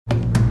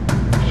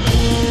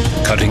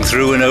cutting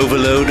through an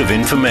overload of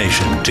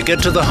information to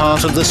get to the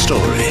heart of the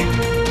story.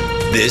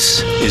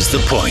 This is The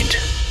Point.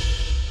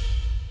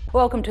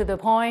 Welcome to The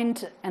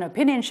Point, an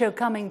opinion show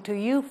coming to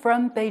you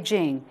from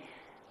Beijing.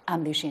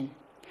 I'm Li Xin.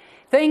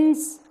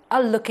 Things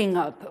are looking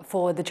up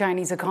for the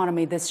Chinese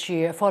economy this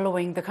year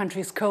following the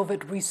country's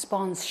COVID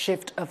response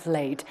shift of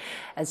late.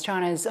 As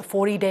China's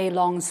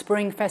 40-day-long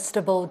Spring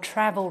Festival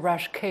travel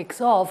rush kicks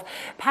off,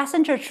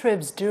 passenger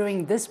trips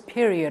during this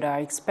period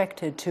are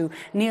expected to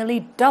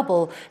nearly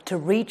double to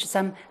reach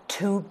some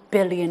 2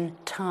 billion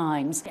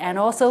times. And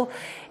also,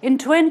 in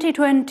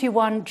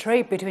 2021,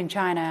 trade between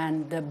China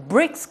and the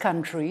BRICS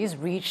countries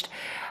reached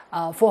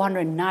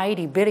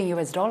 490 billion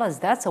US dollars.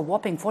 That's a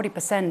whopping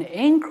 40%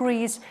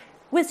 increase.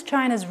 With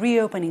China's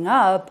reopening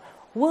up,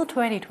 will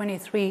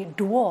 2023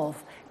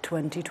 dwarf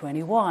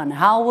 2021?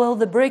 How will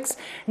the BRICS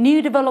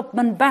New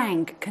Development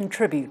Bank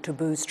contribute to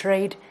boost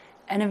trade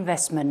and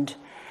investment?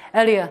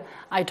 Earlier,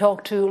 I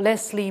talked to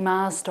Leslie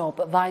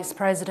Marstop, Vice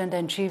President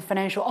and Chief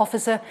Financial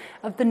Officer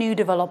of the New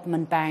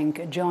Development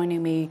Bank,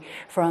 joining me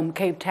from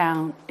Cape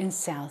Town in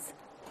South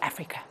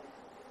Africa.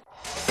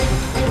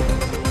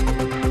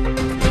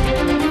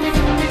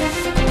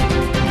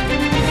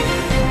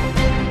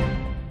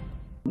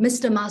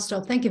 Mr.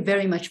 Marstop, thank you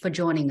very much for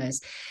joining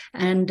us.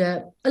 And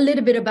a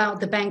little bit about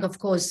the bank, of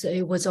course.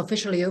 It was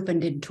officially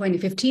opened in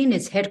 2015.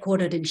 It's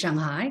headquartered in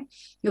Shanghai.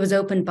 It was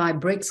opened by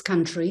BRICS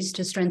countries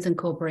to strengthen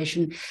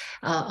cooperation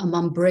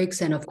among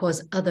BRICS and, of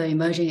course, other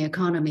emerging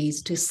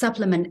economies to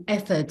supplement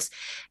efforts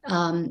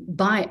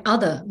by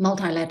other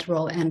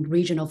multilateral and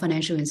regional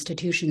financial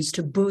institutions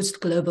to boost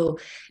global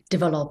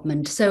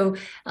development. So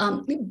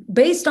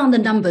based on the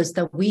numbers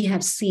that we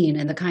have seen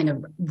and the kind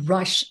of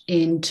rush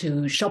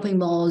into shopping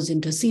malls,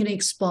 into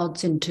scenic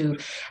spots, into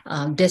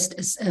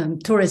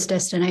tourist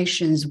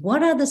destinations,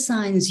 what are the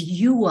signs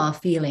you are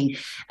feeling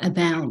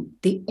about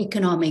the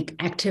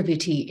economic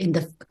activity in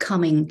the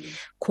coming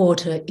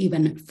quarter,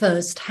 even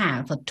first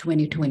half of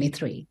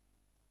 2023?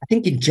 I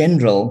think in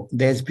general,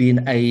 there's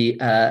been a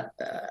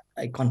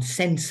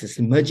consensus,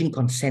 emerging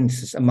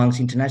consensus amongst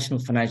international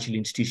financial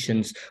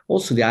institutions,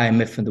 also the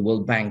IMF and the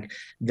World Bank,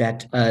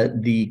 that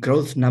the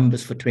growth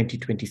numbers for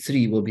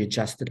 2023 will be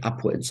adjusted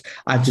upwards.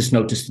 I've just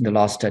noticed in the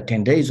last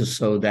 10 days or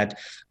so that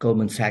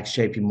Goldman Sachs,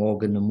 JP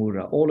Morgan,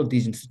 Nomura, all of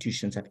these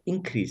institutions have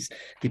increased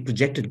the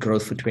projected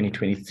growth for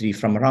 2023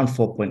 from around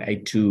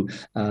 4.8 to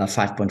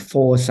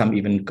 5.4, some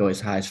even go as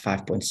high as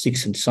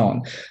 5.6 and so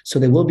on. So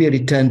there will be a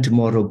return to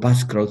more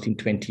robust growth in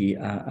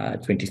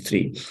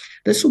 2023.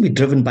 This will be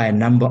driven by a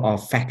number of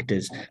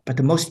factors, but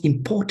the most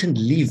important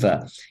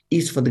lever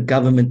is for the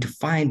government to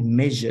find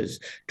measures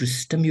to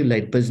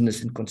stimulate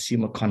business and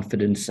consumer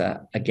confidence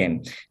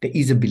again. There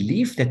is a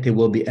belief that there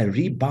will be a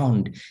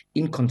rebound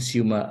in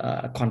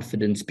consumer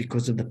confidence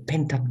because of the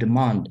pent-up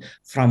demand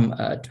from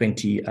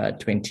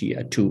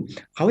 2022.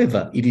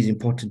 However, it is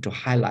important to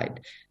highlight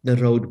the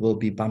road will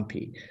be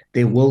bumpy.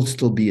 There will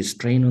still be a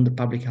strain on the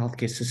public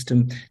healthcare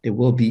system. There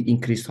will be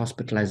increased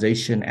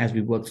hospitalization as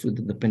we work through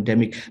the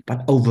pandemic.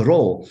 But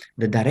overall,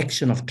 the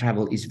direction of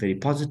travel is very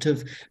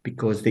positive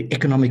because the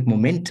economic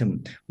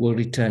momentum will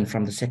return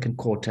from the second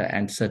quarter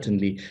and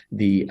certainly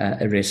the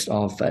rest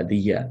of the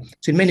year.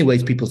 So in many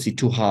ways, people see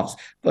two halves.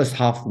 First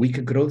half,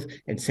 weaker growth,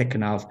 and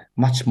second half,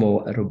 much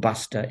more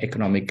robust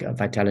economic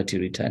vitality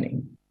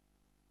returning.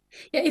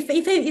 Yeah,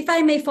 if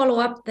I may follow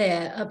up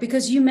there,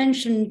 because you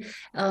mentioned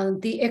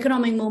the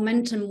economic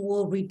momentum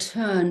will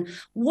return.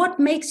 What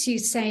makes you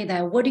say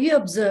that? What do you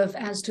observe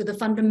as to the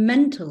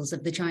fundamentals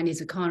of the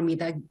Chinese economy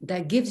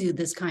that gives you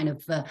this kind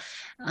of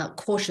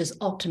cautious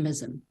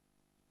optimism?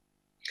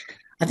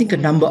 I think a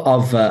number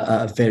of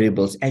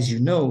variables. As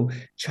you know,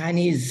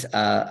 Chinese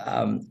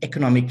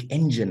economic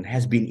engine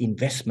has been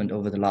investment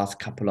over the last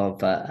couple of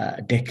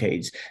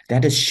decades.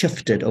 That has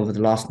shifted over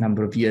the last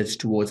number of years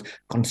towards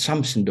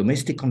consumption.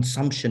 Domestic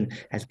consumption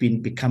has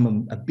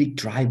become a big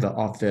driver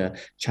of the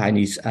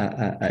Chinese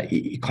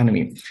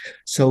economy.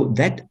 So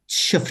that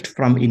shift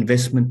from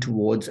investment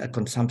towards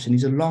consumption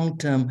is a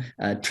long-term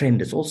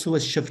trend. There's also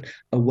a shift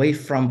away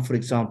from, for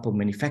example,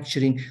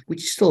 manufacturing,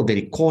 which is still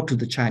very core to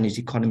the Chinese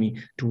economy,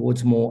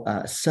 towards more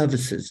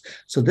services.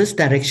 So this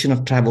direction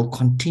of travel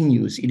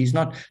continues. It is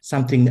not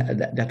something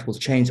that will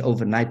change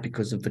overnight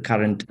because of the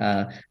current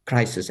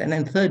crisis. And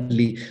then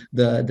thirdly,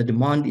 the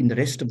demand in the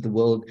rest of the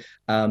world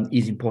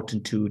is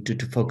important to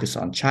focus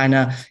on.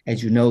 China,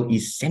 as you know,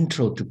 is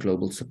central to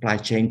global supply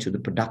chain, to the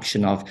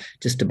production of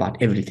just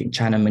about everything.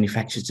 China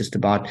manufactures just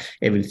about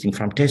everything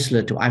from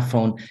Tesla to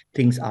iPhone.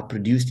 Things are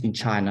produced in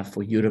China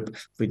for Europe,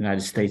 for the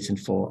United States, and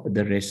for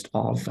the rest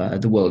of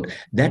the world.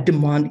 That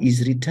demand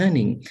is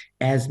returning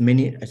as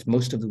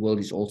most of the world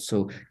is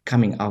also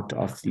coming out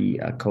of the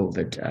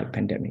COVID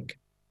pandemic.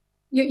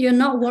 You're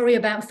not worried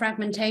about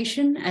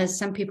fragmentation, as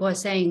some people are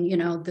saying,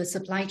 the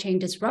supply chain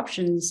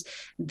disruptions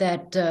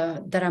that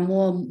are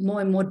more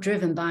and more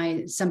driven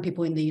by some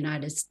people in the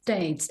United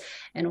States,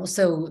 and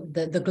also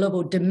the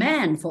global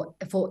demand for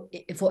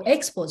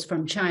exports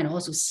from China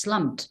also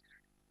slumped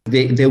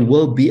There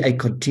will be a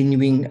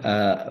continuing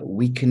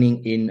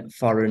weakening in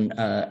foreign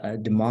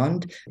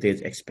demand.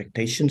 There's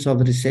expectations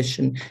of a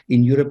recession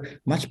in Europe,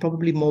 much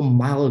probably more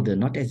milder,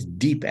 not as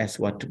deep as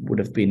what would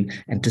have been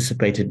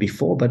anticipated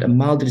before, but a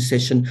mild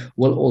recession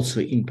will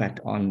also impact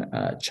on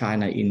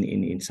China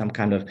in some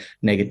kind of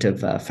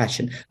negative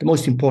fashion. The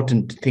most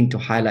important thing to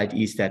highlight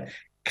is that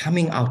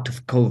coming out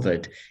of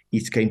COVID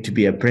is going to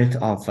be a breath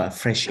of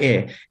fresh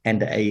air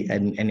and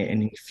an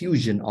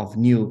infusion of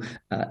new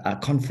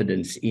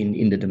confidence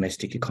in the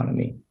domestic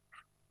economy.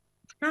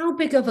 How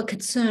big of a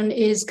concern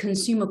is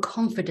consumer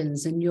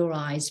confidence in your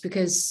eyes?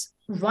 Because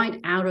right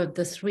out of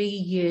the 3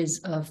 years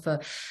of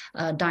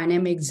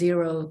dynamic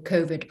zero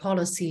COVID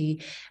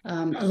policy,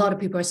 a lot of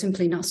people are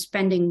simply not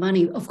spending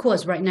money. Of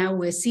course, right now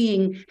we're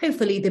seeing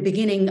hopefully the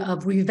beginning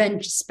of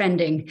revenge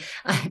spending.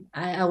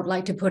 I would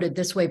like to put it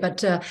this way,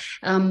 but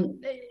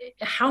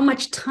how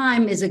much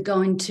time is it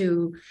going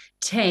to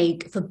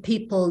take for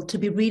people to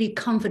be really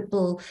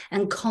comfortable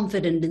and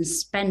confident in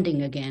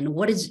spending again?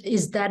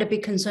 Is that a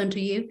big concern to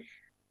you?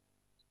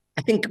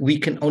 I think we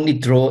can only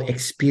draw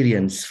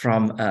experience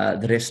from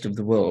the rest of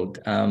the world.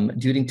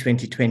 During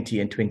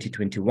 2020 and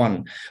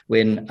 2021,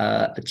 when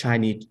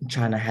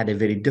China had a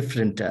very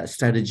different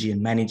strategy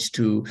and managed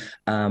to,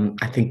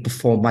 I think,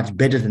 perform much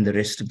better than the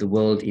rest of the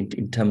world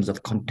in terms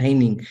of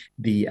containing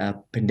the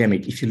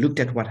pandemic. If you looked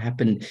at what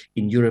happened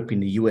in Europe,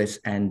 in the US,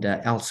 and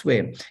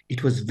elsewhere,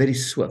 it was very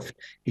swift.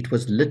 It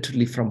was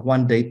literally from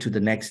one day to the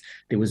next,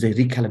 there was a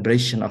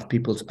recalibration of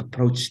people's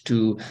approach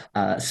to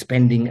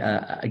spending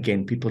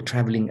again, people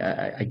traveling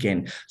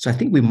again. So I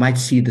think we might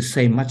see the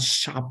same much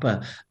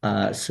sharper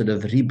sort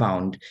of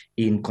rebound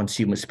in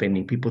consumer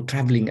spending, people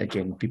traveling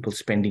again, people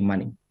spending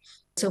money.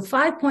 So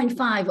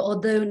 5.5,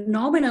 although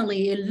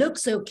nominally it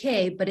looks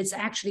okay, but it's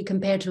actually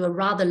compared to a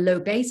rather low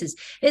basis,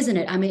 isn't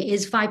it? I mean,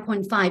 is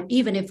 5.5,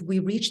 even if we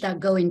reach that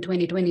goal in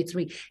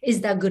 2023,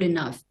 is that good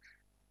enough?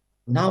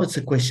 Now it's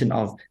a question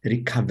of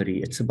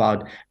recovery. It's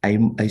about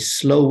a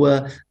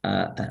slower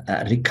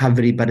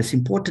recovery, but it's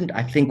important,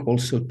 I think,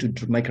 also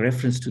to make a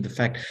reference to the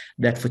fact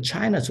that for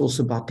China, it's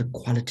also about the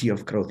quality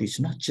of growth.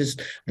 It's not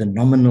just the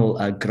nominal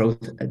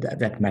growth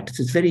that matters.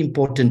 It's very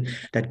important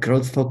that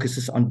growth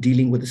focuses on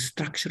dealing with the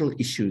structural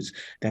issues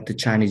that the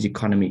Chinese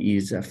economy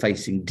is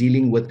facing,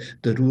 dealing with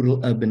the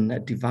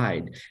rural-urban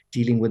divide,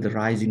 dealing with the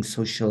rising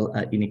social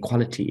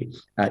inequality,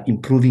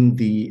 improving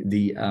the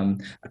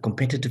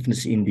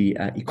competitiveness in the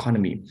economy,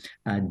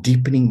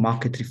 deepening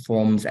market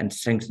reforms and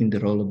strengthening the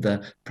role of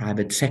the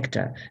private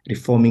sector,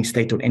 reforming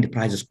state-owned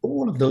enterprises,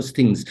 all of those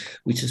things,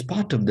 which is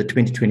part of the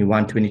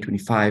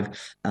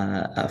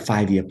 2021-2025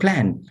 five-year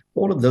plan.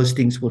 All of those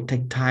things will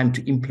take time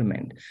to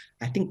implement.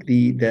 I think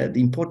the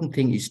important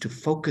thing is to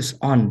focus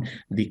on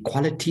the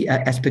quality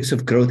aspects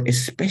of growth,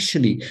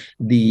 especially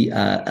the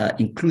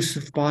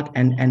inclusive part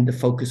and the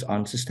focus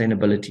on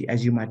sustainability.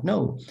 As you might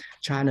know,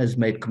 China has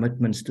made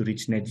commitments to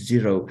reach net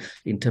zero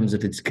in terms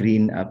of its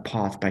green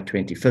path by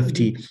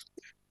 2050.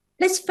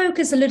 Let's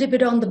focus a little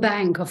bit on the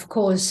bank. Of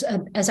course,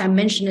 as I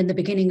mentioned in the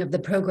beginning of the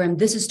program,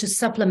 this is to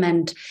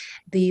supplement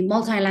the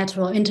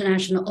multilateral,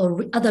 international,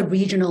 or other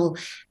regional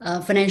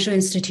financial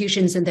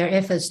institutions in their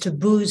efforts to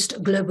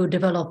boost global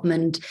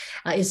development.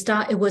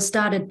 It was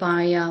started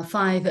by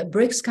 5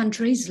 BRICS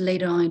countries.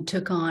 Later on, it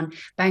took on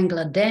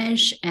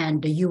Bangladesh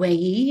and the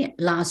UAE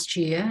last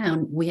year.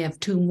 And we have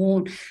 2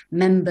 more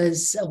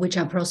members, which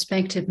are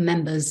prospective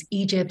members,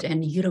 Egypt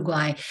and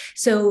Uruguay.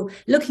 So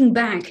looking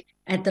back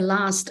at the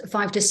last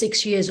 5 to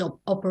 6 years of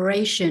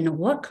operation,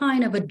 what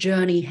kind of a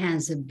journey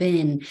has it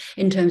been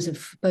in terms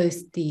of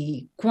both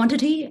the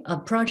quantity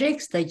of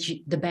projects that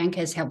the bank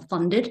has helped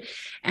funded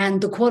and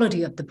the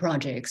quality of the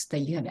projects that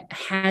you have?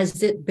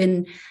 Has it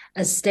been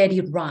a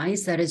steady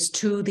rise that is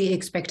to the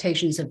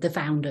expectations of the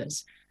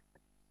founders?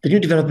 The New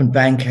Development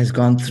Bank has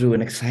gone through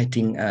an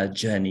exciting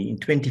journey. In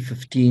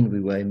 2015, we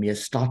were a mere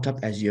startup,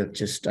 as you have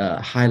just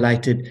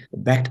highlighted,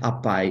 backed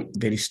up by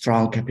very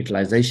strong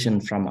capitalization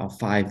from our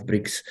 5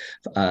 BRICS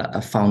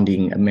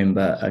founding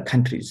member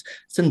countries.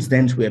 Since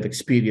then, we have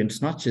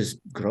experienced not just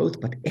growth,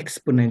 but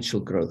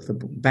exponential growth. The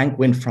bank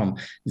went from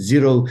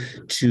 0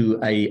 to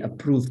an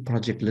approved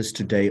project list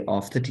today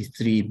of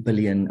 $33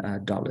 billion,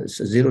 a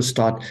zero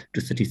start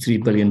to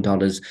 $33 billion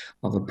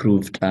of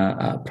approved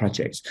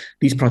projects.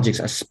 These projects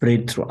are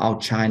spread throughout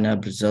China,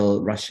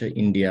 Brazil, Russia,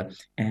 India,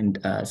 and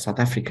South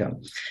Africa.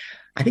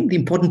 I think the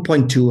important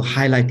point to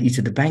highlight is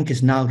that the bank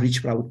has now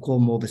reached what I would call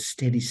more of a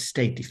steady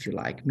state, if you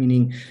like,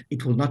 meaning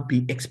it will not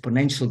be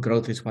exponential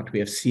growth as what we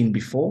have seen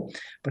before,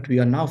 but we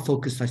are now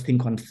focused, I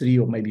think, on 3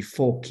 or maybe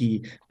 4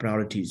 key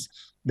priorities.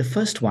 The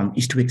first one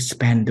is to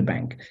expand the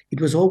bank.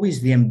 It was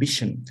always the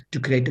ambition to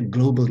create a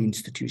global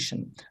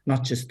institution,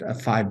 not just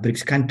 5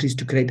 BRICS countries,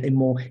 to create a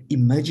more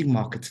emerging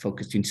markets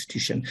focused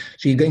institution.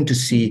 So you're going to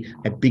see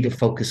a bigger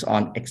focus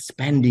on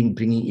expanding,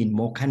 bringing in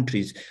more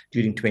countries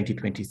during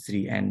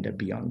 2023 and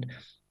beyond.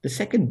 The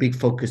second big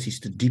focus is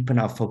to deepen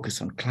our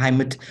focus on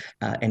climate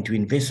and to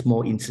invest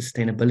more in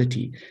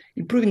sustainability.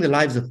 Improving the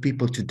lives of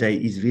people today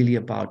is really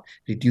about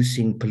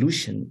reducing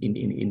pollution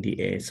in the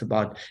air. It's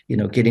about,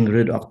 getting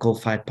rid of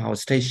coal-fired power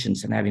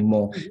stations and having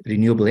more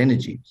renewable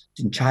energy.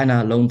 In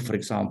China alone, for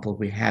example,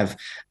 we have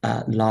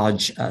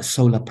large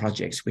solar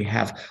projects. We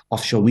have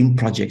offshore wind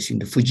projects in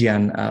the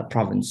Fujian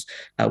province.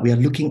 We are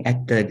looking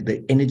at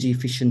the energy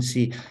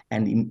efficiency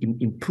and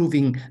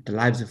improving the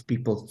lives of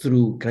people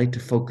through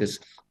greater focus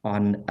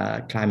on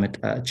climate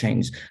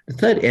change. The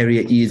third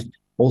area is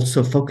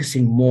also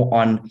focusing more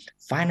on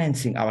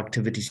financing our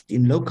activities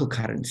in local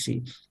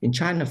currency. In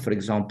China, for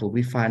example,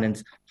 we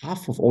finance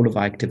half of all of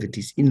our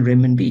activities in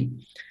renminbi.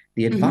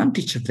 The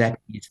advantage of that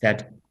is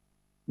that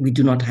we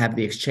do not have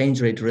the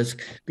exchange rate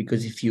risk,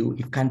 because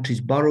if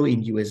countries borrow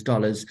in US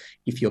dollars,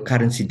 if your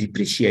currency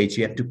depreciates,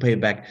 you have to pay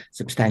back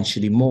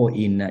substantially more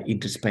in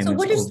interest payments. So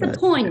what is the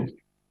point?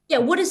 Yeah,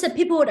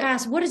 people would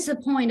ask, what is the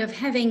point of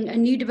having a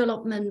new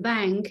development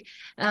bank,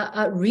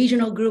 a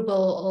regional group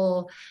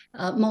or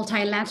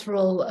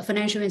multilateral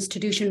financial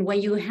institution,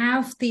 when you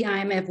have the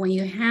IMF, when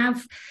you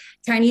have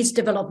Chinese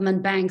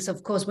development banks,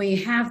 of course, when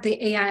you have the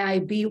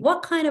AIIB?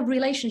 What kind of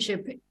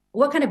relationship,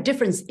 what kind of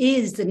difference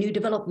is the new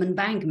development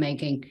bank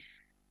making?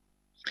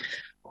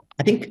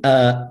 I think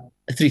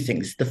three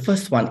things. The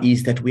first one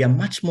is that we are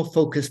much more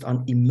focused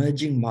on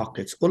emerging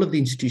markets. All of the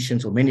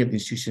institutions, or many of the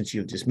institutions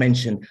you've just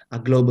mentioned, are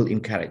global in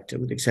character,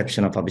 with the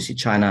exception of obviously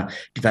China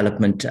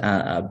Development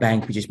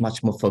Bank, which is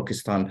much more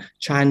focused on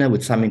China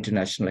with some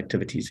international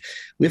activities.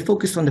 We're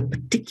focused on the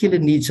particular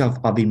needs of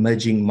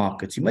emerging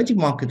markets. Emerging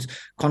markets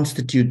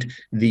constitute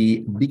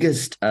the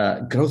biggest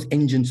growth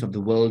engines of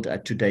the world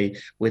today,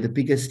 where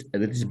there's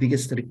the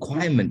biggest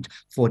requirement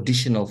for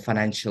additional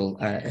financial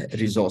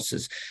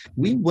resources.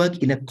 We work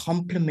in a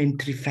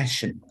complementary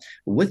fashion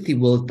with the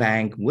World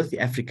Bank, with the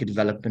Africa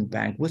Development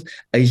Bank, with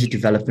Asia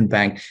Development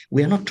Bank.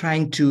 We are not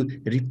trying to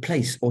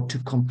replace or to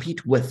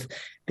compete with.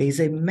 There's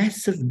a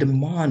massive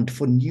demand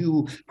for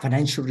new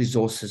financial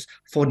resources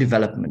for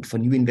development, for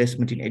new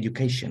investment in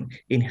education,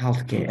 in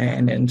healthcare,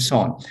 and so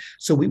on.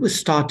 So we were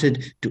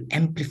started to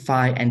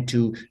amplify and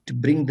to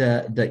bring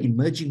the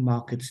emerging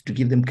markets, to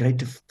give them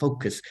greater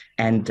focus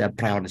and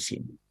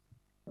priority.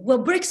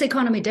 Well, BRICS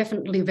economy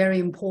definitely very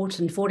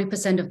important.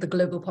 40% of the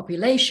global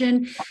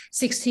population,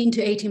 16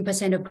 to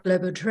 18% of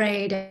global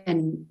trade,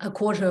 and a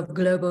quarter of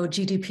global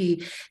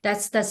GDP.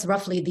 That's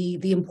roughly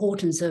the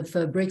importance of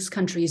BRICS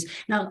countries.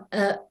 Now,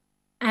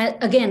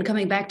 again,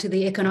 coming back to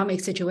the economic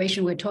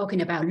situation we're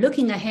talking about,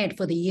 looking ahead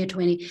for the year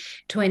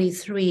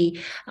 2023,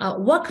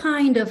 what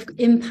kind of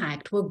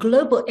impact will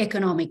global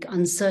economic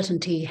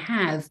uncertainty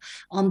have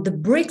on the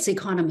BRICS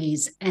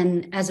economies,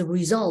 and as a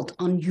result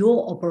on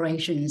your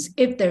operations,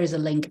 if there is a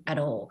link at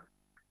all?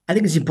 I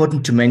think it's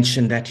important to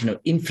mention that,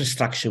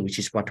 infrastructure, which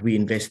is what we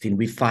invest in,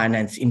 we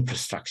finance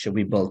infrastructure.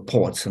 We build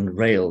ports and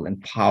rail and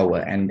power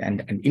and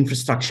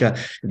infrastructure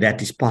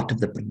that is part of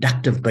the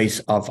productive base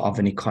of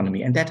an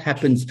economy. And that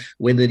happens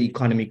whether the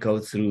economy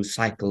goes through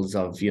cycles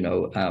of,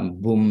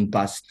 boom,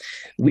 bust.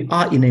 We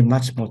are in a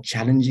much more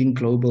challenging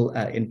global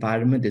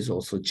environment. There's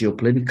also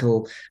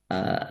geopolitical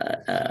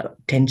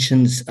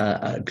tensions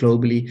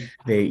globally.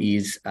 There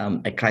is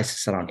a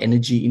crisis around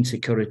energy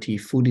insecurity,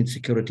 food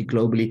insecurity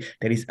globally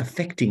that is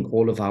affecting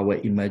all of our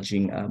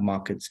emerging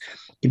markets.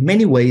 In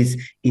many ways,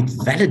 it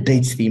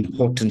validates the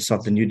importance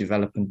of the new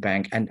development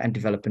bank and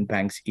development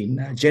banks in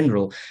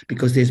general,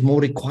 because there's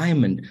more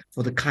requirement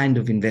for the kind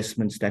of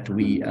investments that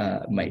we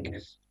make.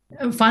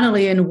 And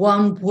finally, in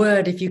one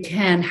word, if you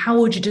can, how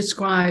would you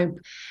describe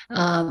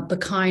the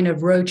kind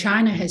of role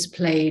China has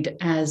played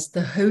as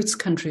the host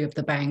country of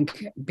the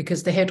bank,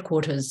 because the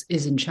headquarters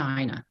is in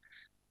China?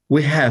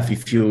 We have,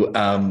 if you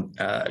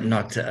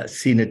not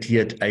seen it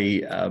yet,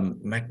 a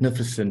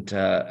magnificent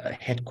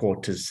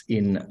headquarters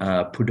in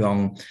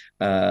Pudong,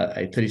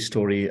 a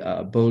 30-story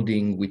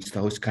building, which the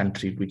host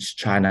country, which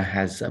China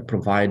has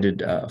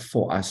provided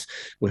for us.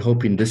 We're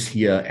hoping this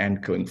year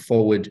and going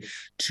forward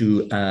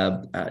to,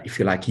 if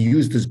you like,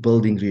 use this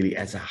building really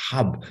as a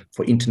hub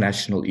for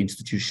international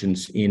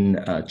institutions in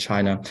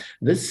China.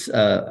 This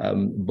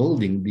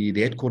building,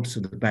 the headquarters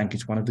of the bank,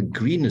 is one of the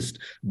greenest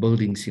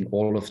buildings in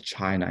all of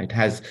China. It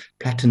has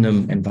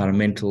platinum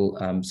environmental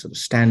sort of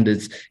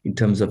standards in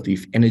terms of the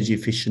energy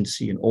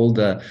efficiency and all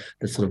the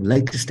sort of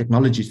latest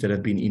technologies that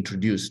have been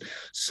introduced.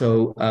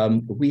 So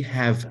we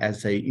have,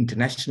 as an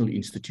international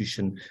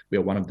institution, we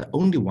are one of the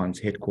only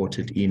ones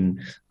headquartered in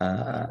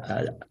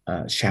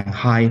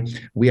Shanghai.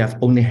 We have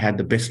only had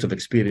the best of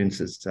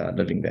experiences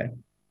living there.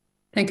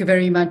 Thank you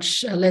very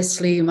much,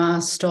 Leslie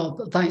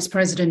Ma-Stop, Vice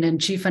President and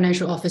Chief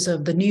Financial Officer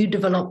of the New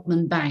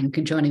Development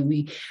Bank, joining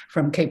me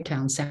from Cape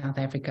Town, South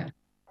Africa.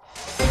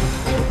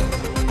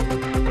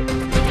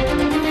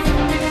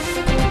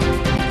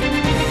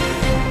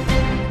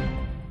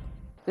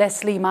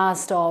 Leslie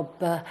Ma-Stop,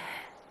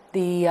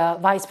 the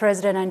Vice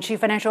President and Chief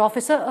Financial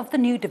Officer of the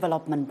New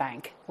Development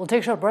Bank. We'll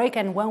take a short break,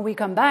 and when we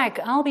come back,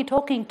 I'll be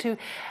talking to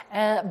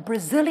a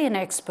Brazilian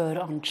expert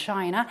on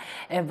China,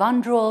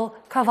 Evandro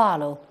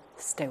Carvalho.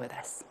 Stay with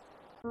us.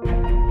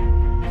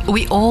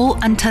 We all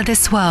enter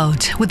this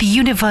world with the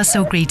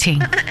universal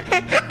greeting.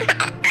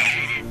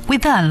 We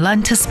then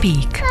learn to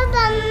speak.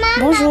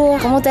 Bonjour,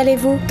 comment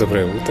allez-vous?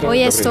 Hoy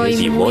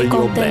estoy muy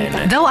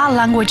contenta. Though our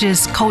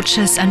languages,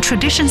 cultures, and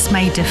traditions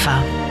may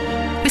differ,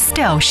 we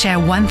still share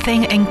one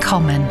thing in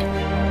common.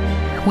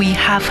 We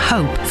have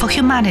hope for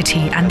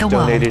humanity and the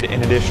world. Donated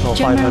an additional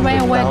German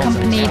railway 500,000.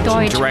 company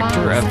Deutsche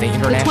Director Bahn, of the the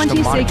International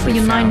 26th Monetary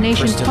United Fund,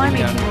 Nations Kristen Climate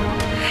Young.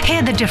 Change.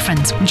 Hear the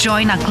difference.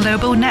 Join our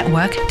global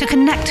network to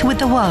connect with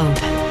the world.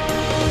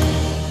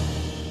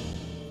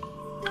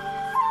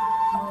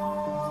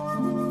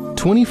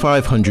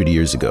 2,500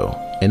 years ago,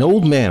 an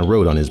old man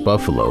rode on his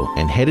buffalo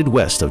and headed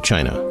west of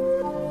China.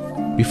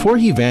 Before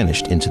he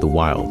vanished into the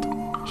wild,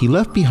 he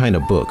left behind a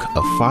book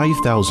of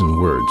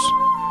 5,000 words,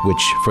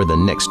 which for the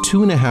next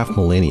 2.5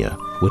 millennia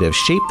would have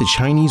shaped the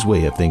Chinese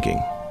way of thinking.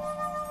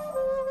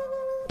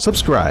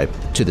 Subscribe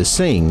to the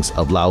sayings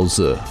of Lao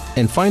Tzu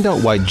and find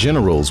out why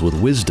generals with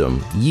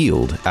wisdom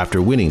yield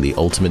after winning the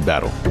ultimate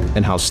battle,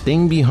 and how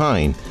staying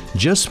behind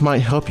just might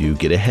help you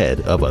get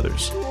ahead of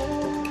others.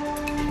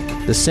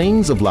 The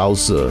Sayings of Lao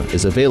Tzu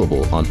is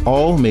available on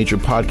all major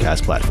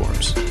podcast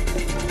platforms.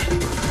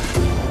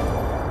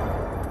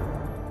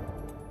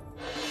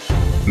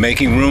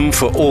 Making room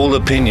for all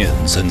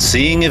opinions and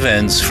seeing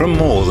events from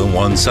more than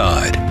one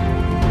side.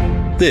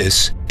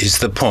 This is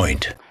The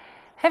Point.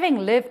 Having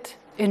lived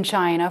in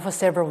China for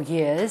several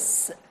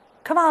years,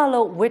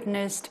 Carvalho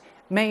witnessed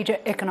major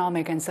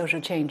economic and social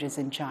changes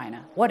in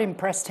China. What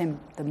impressed him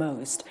the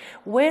most?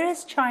 Where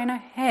is China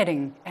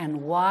heading,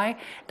 and why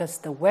does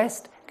the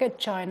West get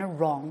China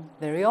wrong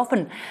very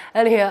often?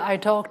 Earlier, I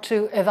talked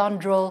to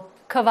Evandro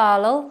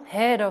Carvalho,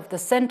 head of the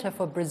Center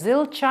for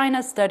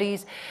Brazil-China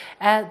Studies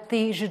at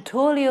the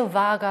Getúlio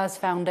Vargas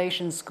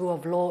Foundation School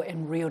of Law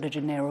in Rio de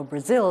Janeiro,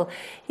 Brazil.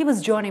 He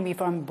was joining me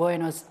from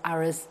Buenos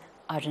Aires,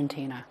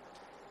 Argentina.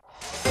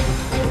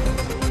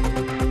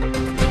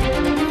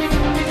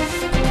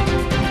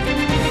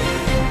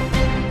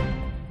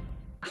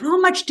 How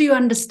much do you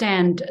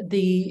understand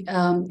the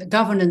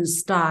governance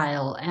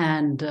style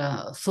and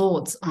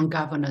thoughts on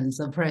governance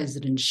of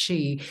President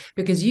Xi?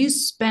 Because you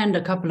spent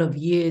a couple of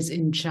years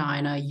in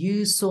China,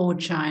 you saw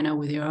China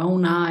with your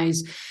own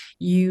eyes,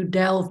 you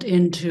delved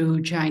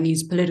into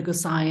Chinese political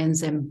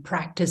science and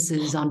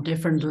practices on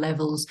different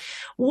levels.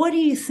 What do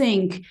you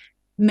think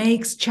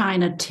makes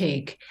China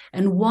tick?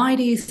 And why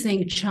do you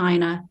think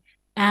China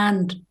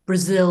and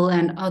Brazil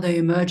and other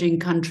emerging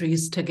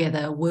countries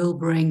together will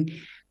bring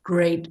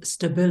great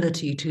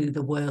stability to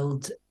the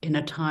world in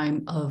a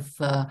time of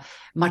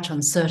much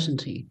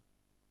uncertainty?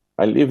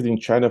 I lived in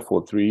China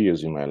for 3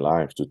 years in my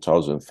life,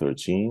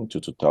 2013 to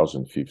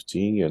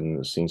 2015.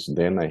 And since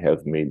then, I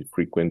have made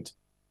frequent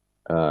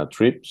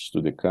trips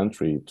to the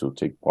country to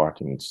take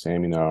part in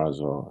seminars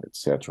or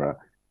etc.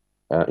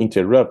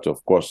 Interrupt,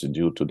 of course,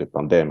 due to the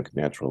pandemic,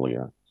 naturally.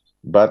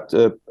 But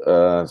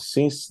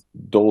since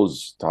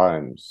those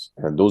times,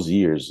 those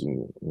years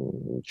in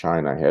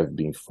China, I have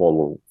been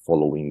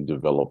following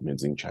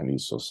developments in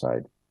Chinese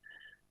society.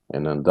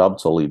 And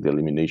undoubtedly, the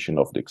elimination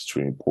of the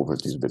extreme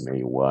poverty is the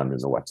main one,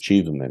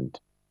 achievement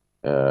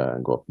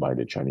got by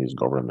the Chinese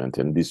government.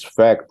 And this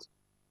fact,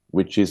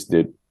 which is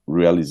the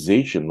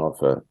realization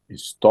of a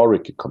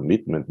historic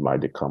commitment by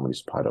the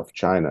Communist Party of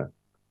China,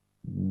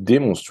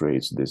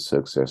 demonstrates the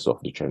success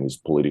of the Chinese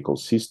political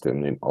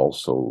system and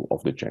also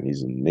of the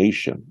Chinese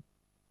nation.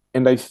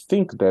 And I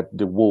think that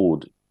the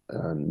world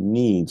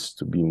needs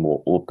to be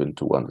more open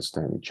to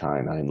understanding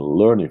China and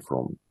learning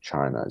from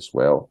China as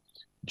well,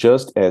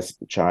 just as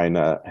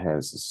China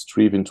has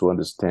striven to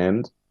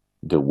understand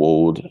the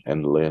world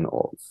and learn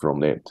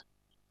from it.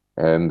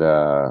 And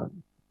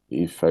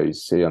if I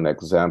say an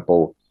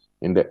example,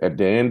 at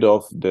the end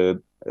of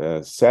the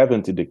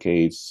 70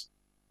 decades,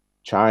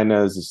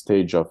 China's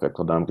stage of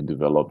economic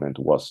development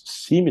was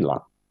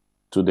similar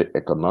to the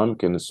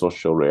economic and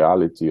social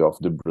reality of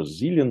the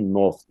Brazilian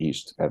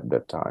Northeast at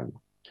that time.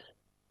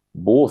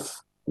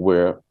 Both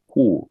were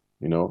poor,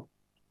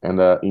 and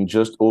in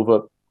just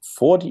over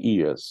 40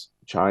 years,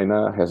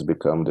 China has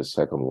become the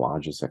second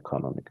largest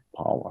economic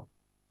power.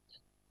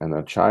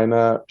 And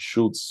China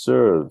should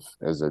serve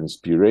as an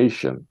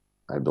inspiration,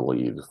 I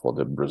believe, for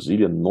the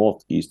Brazilian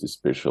Northeast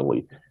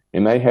especially.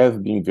 And I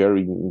have been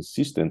very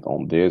insistent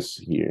on this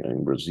here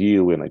in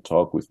Brazil when I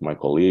talk with my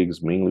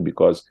colleagues, mainly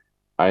because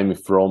I'm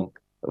from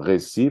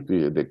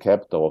Recife, the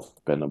capital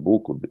of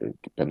Pernambuco.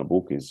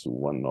 Pernambuco is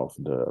one of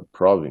the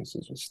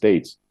provinces or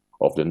states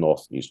of the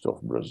northeast of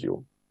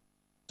Brazil.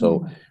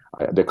 So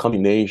the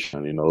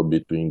combination,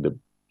 between the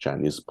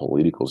Chinese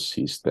political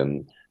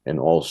system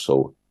and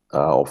also,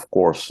 of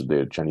course,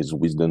 the Chinese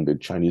wisdom, the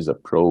Chinese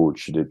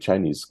approach, the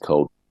Chinese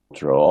culture,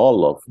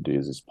 all of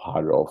this is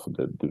part of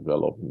the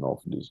development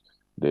of this,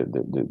 the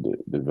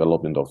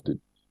development of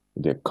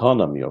the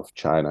economy of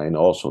China and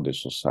also the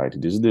society.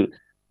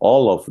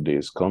 All of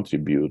this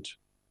contribute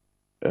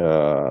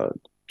to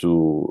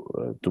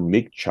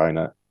make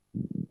China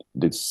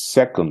the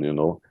second,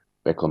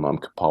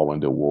 economic power in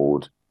the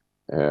world,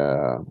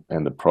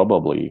 and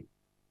probably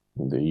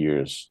in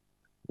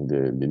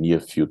the near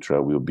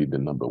future will be the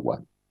number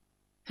one.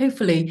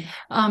 Hopefully,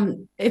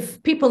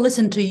 if people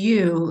listen to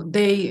you,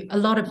 a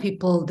lot of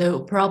people,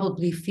 they'll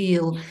probably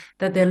feel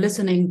that they're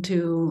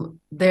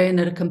in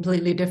a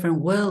completely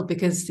different world,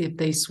 because if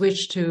they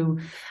switch to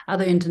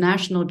other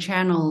international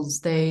channels,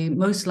 they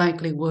most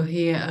likely will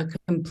hear a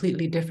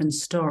completely different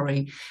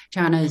story.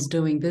 China is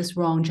doing this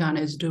wrong.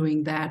 China is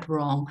doing that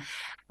wrong.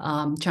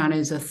 China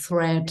is a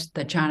threat,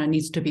 that China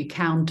needs to be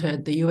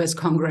countered. The US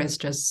Congress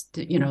just,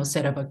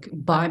 set up a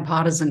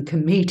bipartisan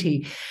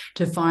committee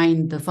to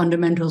find the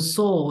fundamental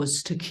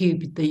source to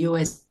keep the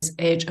US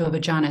edge over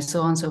China,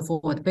 so on and so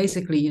forth.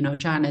 Basically,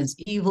 China is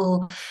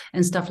evil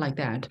and stuff like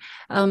that.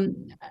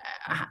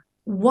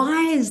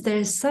 Why is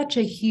there such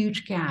a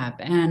huge gap?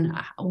 And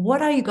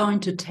what are you going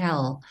to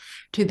tell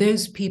to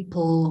those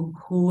people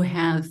who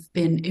have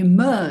been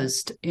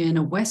immersed in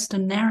a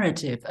Western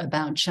narrative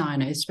about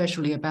China,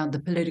 especially about the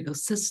political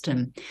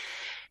system,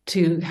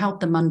 to help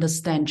them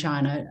understand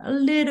China a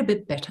little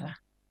bit better?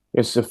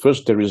 Yes,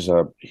 first, there is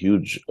a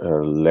huge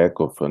lack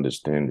of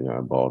understanding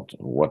about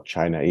what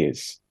China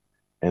is.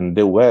 And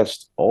the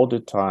West all the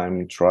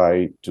time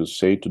try to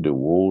say to the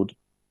world,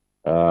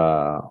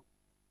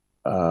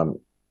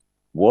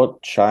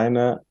 what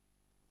China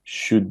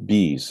should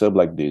be, stuff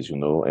like this,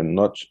 and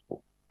not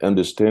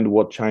understand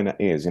what China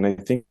is. And I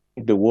think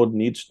the world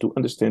needs to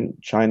understand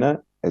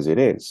China as it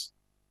is,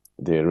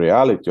 the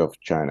reality of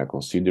China,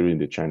 considering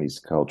the Chinese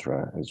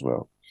culture as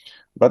well.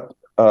 But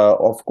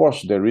of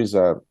course, there is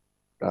a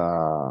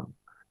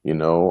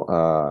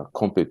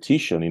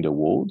competition in the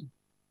world,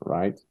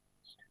 right?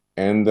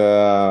 And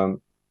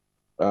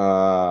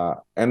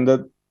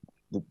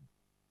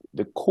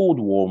the Cold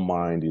War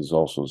mind is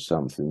also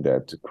something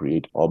that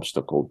create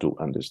obstacle to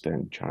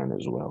understand China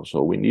as well.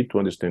 So we need to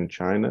understand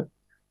China,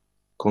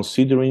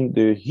 considering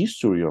the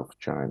history of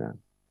China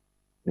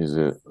is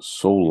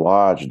so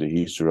large. The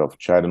history of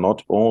China,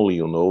 not only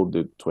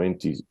the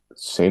 20th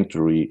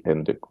century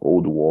and the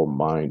Cold War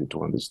mind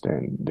to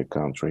understand the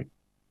country.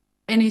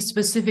 Any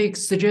specific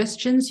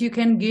suggestions you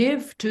can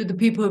give to the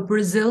people of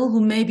Brazil who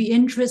may be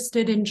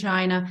interested in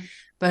China,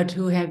 but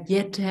who have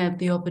yet to have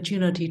the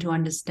opportunity to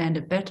understand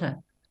it better?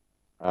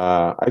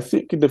 I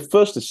think the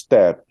first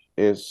step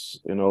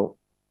is,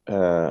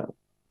 read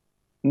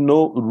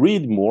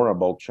more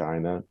about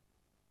China,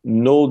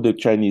 know the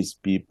Chinese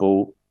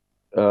people,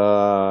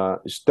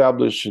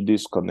 establish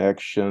this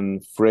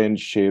connection,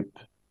 friendship,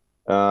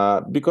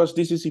 because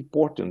this is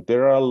important.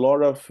 There are a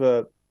lot of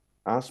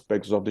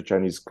aspects of the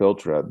Chinese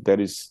culture that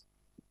is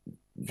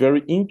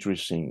very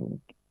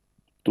interesting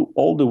to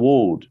all the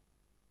world.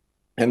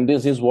 And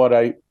this is what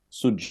I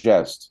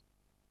suggest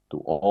to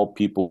all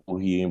people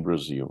here in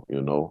Brazil,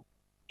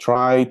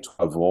 try to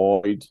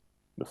avoid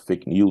the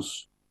fake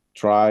news,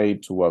 try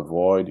to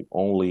avoid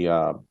only,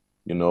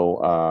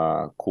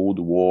 Cold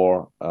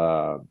War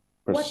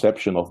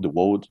perception of the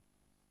world.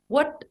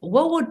 What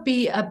would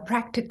be what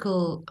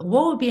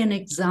would be an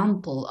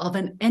example of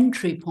an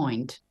entry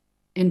point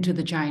into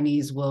the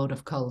Chinese world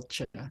of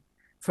culture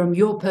from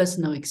your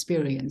personal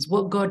experience?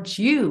 What got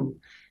you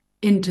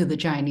into the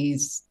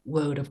Chinese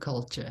world of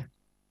culture?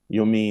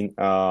 You mean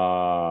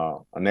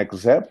an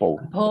example?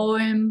 A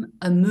poem,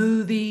 a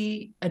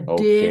movie, a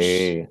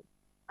dish,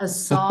 a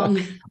song.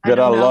 There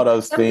are a lot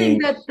of something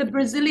things that the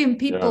Brazilian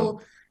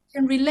people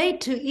can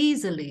relate to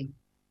easily.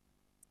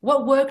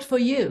 What worked for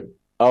you?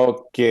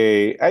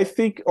 Okay, I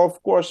think,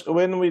 of course,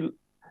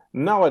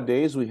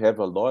 nowadays we have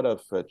a lot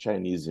of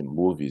Chinese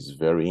movies,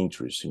 very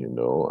interesting,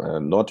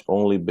 not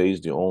only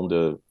based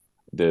on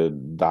the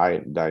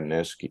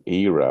dynastic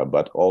era,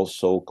 but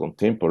also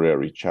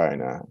contemporary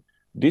China.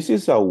 This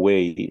is a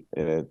way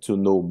to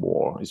know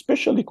more,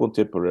 especially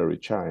contemporary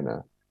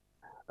China.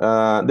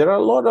 There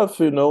are a lot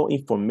of,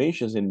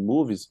 informations in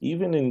movies,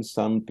 even in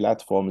some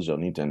platforms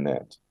on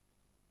internet.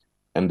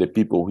 And the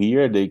people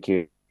here, they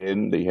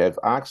have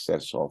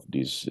access of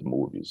these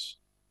movies.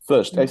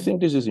 First, I think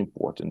this is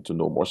important to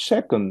know more.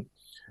 Second,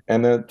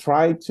 and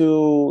try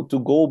to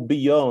go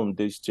beyond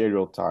the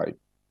stereotype.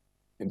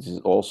 This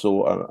is also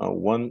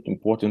one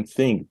important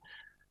thing.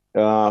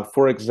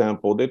 For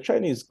example, the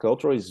Chinese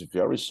culture is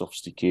very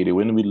sophisticated.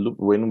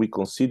 When we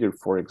consider,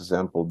 for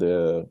example,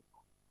 the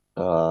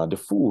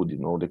food,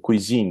 the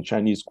cuisine,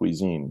 Chinese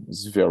cuisine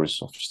is very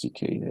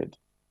sophisticated,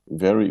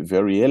 very,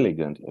 very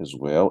elegant as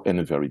well,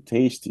 and very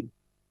tasty.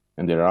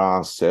 And there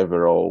are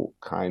several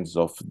kinds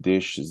of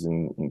dishes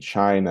in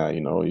China.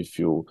 If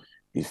you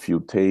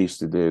taste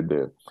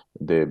the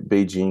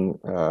Beijing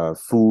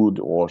food,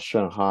 or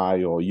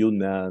Shanghai or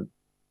Yunnan,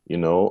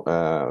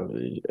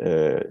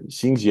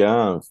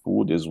 Xinjiang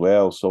food as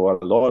well. So a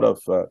lot of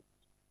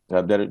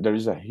there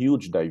is a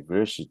huge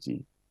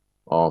diversity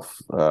of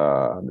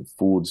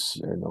foods,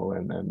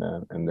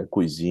 and the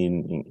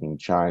cuisine in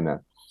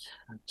China.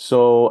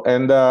 So,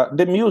 and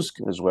the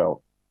music as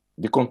well.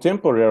 The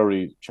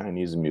contemporary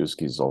Chinese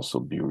music is also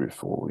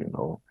beautiful.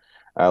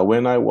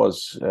 When I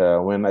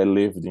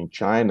lived in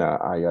China,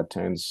 I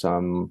attend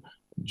some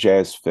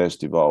jazz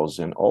festivals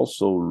and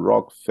also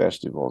rock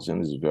festivals,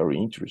 and it's very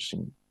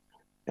interesting.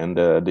 And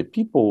the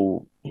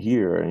people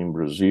here in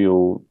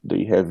Brazil,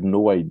 they have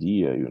no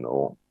idea,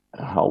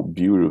 how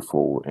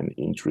beautiful and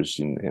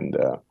interesting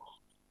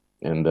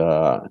and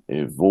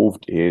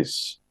evolved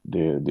is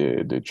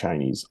the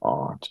Chinese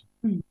art.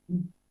 Mm-hmm.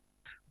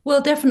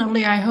 Well,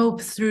 definitely, I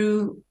hope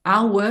through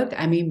our work,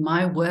 I mean,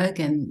 my work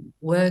and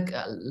work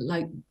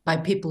like by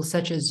people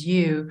such as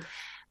you,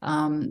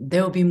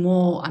 there will be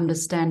more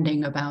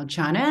understanding about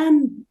China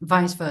and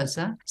vice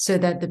versa, so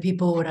that the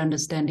people would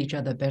understand each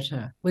other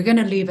better. We're going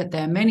to leave it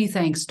there. Many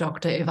thanks,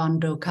 Dr.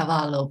 Evandro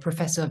Carvalho,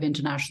 Professor of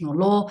International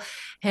Law,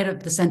 Head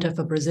of the Center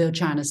for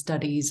Brazil-China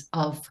Studies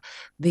of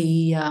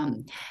the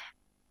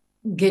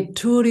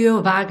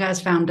Getúlio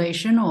Vargas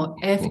Foundation, or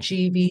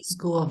FGV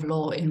School of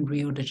Law in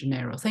Rio de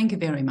Janeiro. Thank you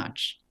very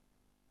much.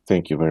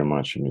 Thank you very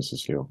much,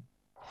 Mrs. Hill.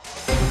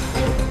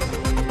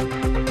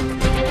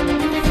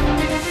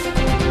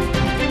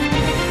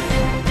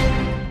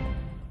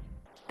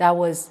 That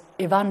was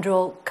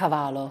Evandro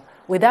Carvalho.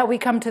 With that, we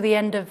come to the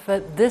end of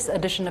this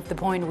edition of The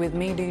Point with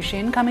me, Liu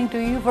Xin, coming to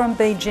you from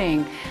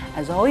Beijing.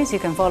 As always, you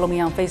can follow me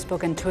on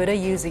Facebook and Twitter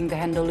using the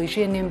handle Liu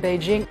Xin in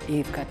Beijing.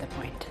 You've got the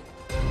point.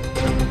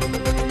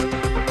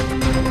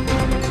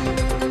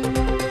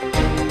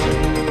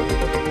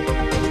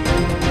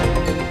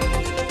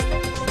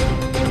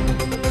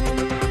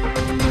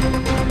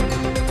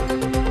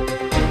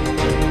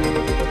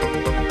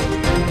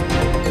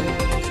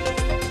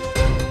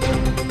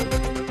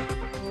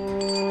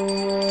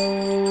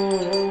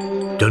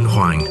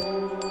 Dunhuang,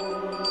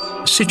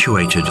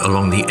 situated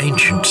along the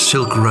ancient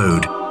Silk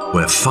Road,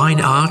 where fine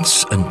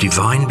arts and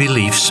divine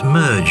beliefs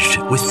merged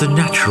with the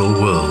natural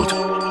world.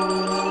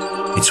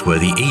 It's where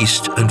the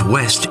East and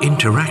West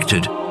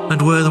interacted,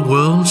 and where the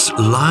world's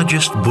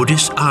largest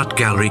Buddhist art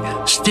gallery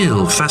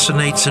still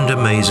fascinates and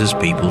amazes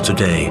people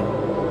today.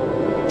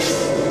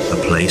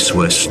 A place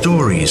where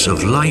stories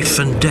of life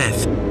and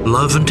death,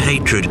 love and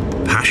hatred,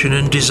 passion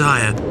and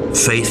desire,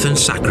 faith and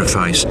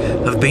sacrifice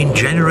have been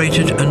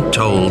generated and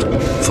told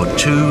for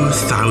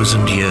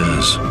 2,000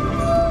 years.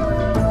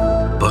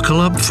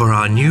 Buckle up for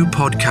our new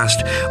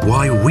podcast,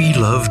 Why We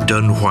Love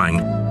Dunhuang,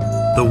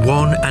 the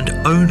one and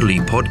only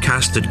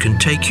podcast that can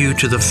take you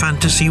to the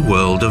fantasy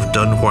world of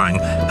Dunhuang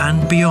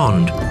and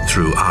beyond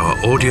through our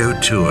audio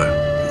tour.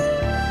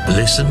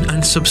 Listen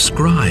and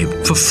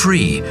subscribe for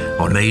free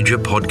on major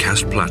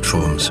podcast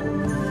platforms.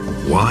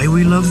 Why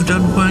We Love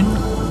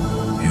Dunhuang?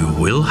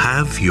 You will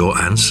have your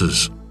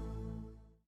answers.